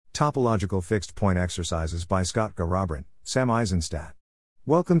Topological Fixed Point Exercises by Scott Garrabrant, Sam Eisenstat.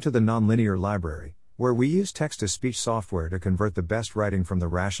 Welcome to the Nonlinear Library, where we use text-to-speech software to convert the best writing from the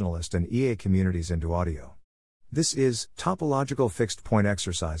Rationalist and EA communities into audio. This is Topological Fixed Point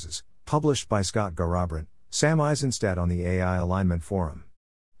Exercises, published by Scott Garrabrant, Sam Eisenstat on the AI Alignment Forum.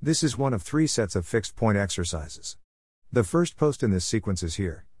 This is one of 3 sets of fixed point exercises. The first post in this sequence is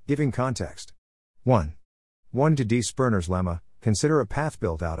here, giving context. 1. 1 to D. Sperner's lemma, consider a path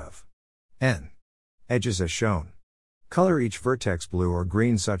built out of n edges as shown. Color each vertex blue or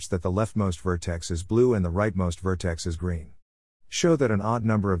green such that the leftmost vertex is blue and the rightmost vertex is green. Show that an odd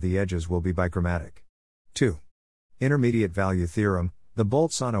number of the edges will be bichromatic. 2. Intermediate value theorem. The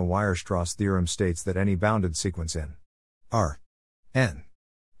Bolzano-Weierstrass theorem states that any bounded sequence in Rn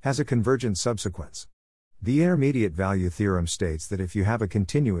has a convergent subsequence. The intermediate value theorem states that if you have a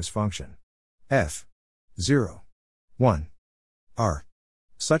continuous function f 0, 1, r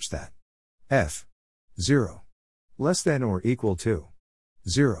such that f 0 less than or equal to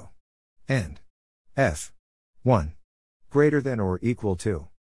 0 and f 1 greater than or equal to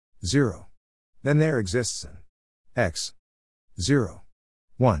 0, then there exists an x 0,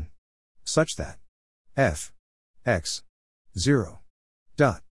 1 such that f x 0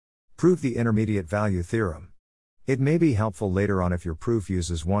 dot. Prove the intermediate value theorem. It may be helpful later on if your proof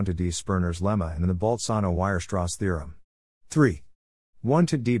uses 1 to D. Sperner's lemma and the Bolzano-Weierstrass theorem. 3. 1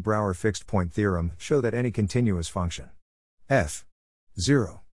 to D. Brouwer fixed point theorem. Show that any continuous function f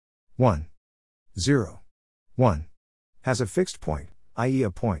 0, 1, 0, 1 has a fixed point, i.e.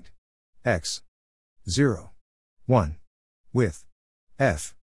 a point x 0, 1 with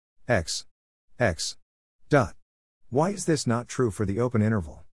f x x dot. Why is this not true for the open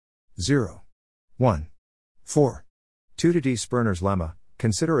interval 0, 1, 4. 2 to D. Sperner's lemma.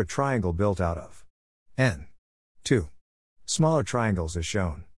 Consider a triangle built out of n 2 smaller triangles as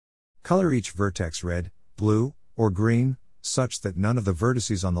shown. Color each vertex red, blue, or green, such that none of the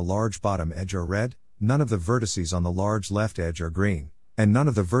vertices on the large bottom edge are red, none of the vertices on the large left edge are green, and none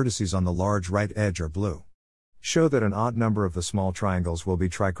of the vertices on the large right edge are blue. Show that an odd number of the small triangles will be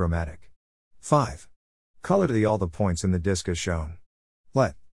trichromatic. 5. Color all the points in the disk as shown.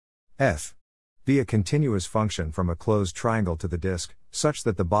 Let f be a continuous function from a closed triangle to the disk, such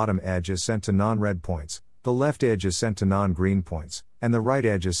that the bottom edge is sent to non-red points, the left edge is sent to non-green points, and the right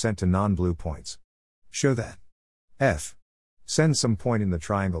edge is sent to non-blue points. Show that f sends some point in the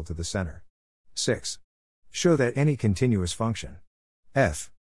triangle to the center. 6. Show that any continuous function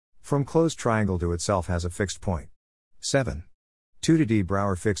f from closed triangle to itself has a fixed point. 7. 2 to D.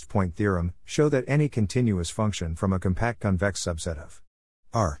 Brouwer fixed point theorem. Show that any continuous function from a compact convex subset of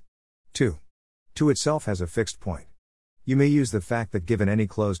R2 to itself has a fixed point. You may use the fact that given any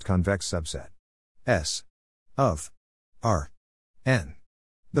closed convex subset S of Rn,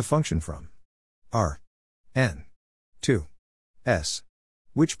 the function from Rn to S,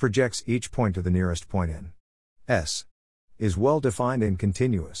 which projects each point to the nearest point in S, is well defined and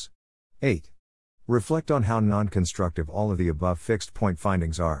continuous. 8. Reflect on how non-constructive all of the above fixed point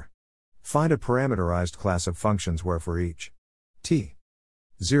findings are. Find a parameterized class of functions where for each t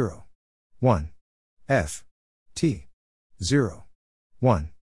 0, 1, f t 0, 1,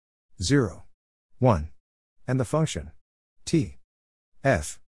 0, 1, and the function t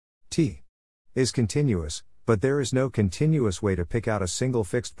f t is continuous, but there is no continuous way to pick out a single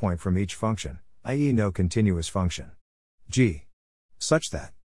fixed point from each function, i.e. no continuous function g such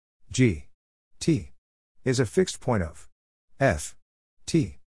that g t is a fixed point of f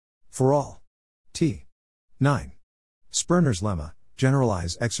t for all t. 9. Sperner's lemma.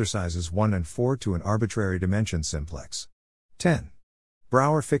 Generalize exercises 1 and 4 to an arbitrary dimension simplex. 10.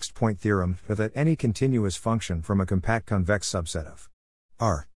 Brouwer fixed point theorem. That any continuous function from a compact convex subset of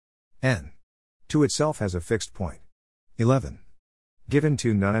Rn to itself has a fixed point. 11. Given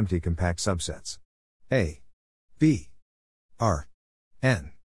 2 non-empty compact subsets A, B, R,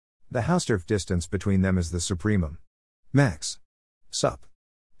 N, the Hausdorff distance between them is the supremum max sup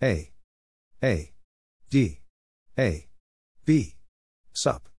A, D, A, B,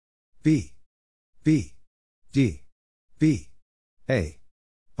 sup B, B, D, B, A,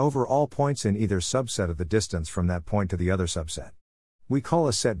 over all points in either subset of the distance from that point to the other subset. We call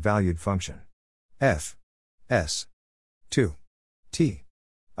a set-valued function f s 2 t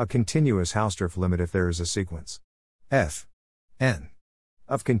a continuous Hausdorff limit if there is a sequence f n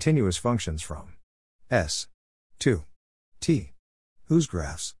of continuous functions from S to T, whose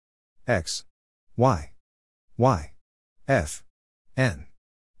graphs x, y, f, n,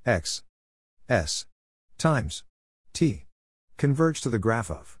 x, s, times T converge to the graph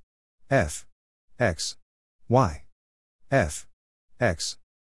of f, x, y, f, x,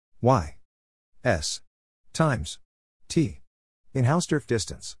 y s times t in Hausdorff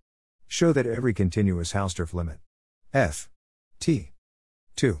distance. Show that every continuous Hausdorff limit f t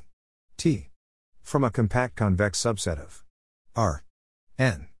 2 t from a compact convex subset of R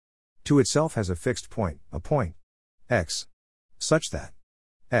n to itself has a fixed point, a point x, such that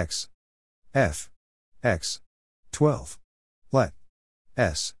x f x 12 let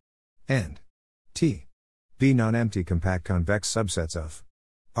s and t be non-empty compact convex subsets of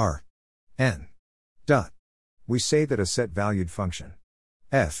R n dot. We say that a set-valued function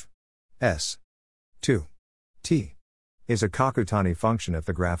f s 2 t is a Kakutani function if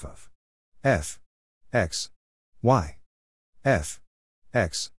the graph of f x y f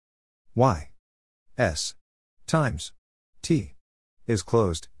x y s times t is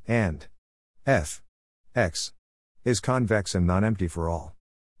closed, and f x is convex and non-empty for all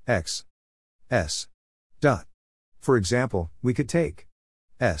x s dot. For example, we could take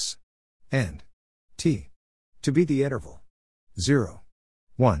s and t to be the interval 0,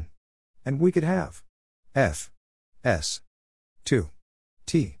 1, and we could have f s 2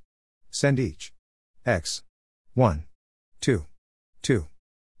 t send each x 1 2 2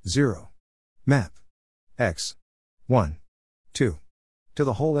 0 map x 1 2 to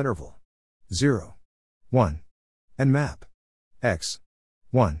the whole interval 0 1 and map x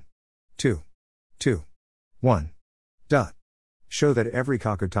 1 2 2 1 dot. Show that every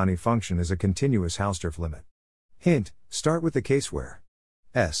Kakutani function is a continuous Hausdorff limit. Hint: start with the case where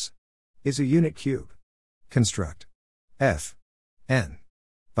S is a unit cube. Construct f n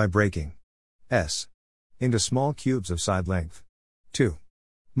by breaking S into small cubes of side length 2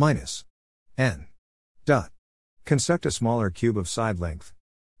 minus n dot. Construct a smaller cube of side length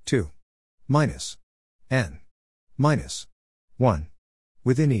 2 minus n minus 1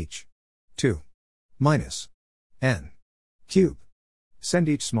 within each 2 minus n cube. Send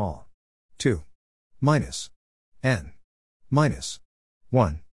each small 2 minus n minus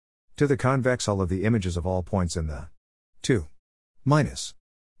 1 to the convex hull of the images of all points in the 2 minus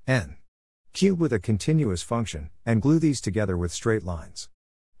n cube with a continuous function, and glue these together with straight lines.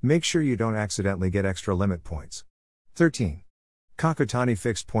 Make sure you don't accidentally get extra limit points. 13. Kakutani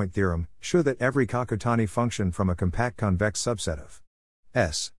fixed point theorem. Show that every Kakutani function from a compact convex subset of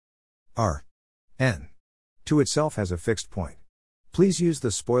S R n to itself has a fixed point. Please use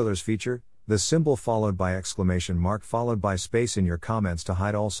the spoilers feature, the symbol followed by exclamation mark followed by space in your comments to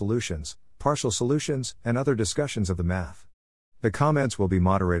hide all solutions, partial solutions, and other discussions of the math. The comments will be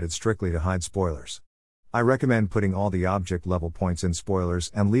moderated strictly to hide spoilers. I recommend putting all the object level points in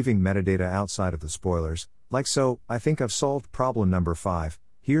spoilers and leaving metadata outside of the spoilers, like so. I think I've solved problem number 5,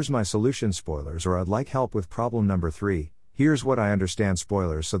 here's my solution spoilers, or I'd like help with problem number 3, here's what I understand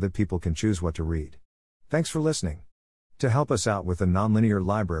spoilers, so that people can choose what to read. Thanks for listening. To help us out with the Nonlinear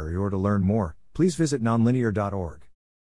Library or to learn more, please visit nonlinear.org.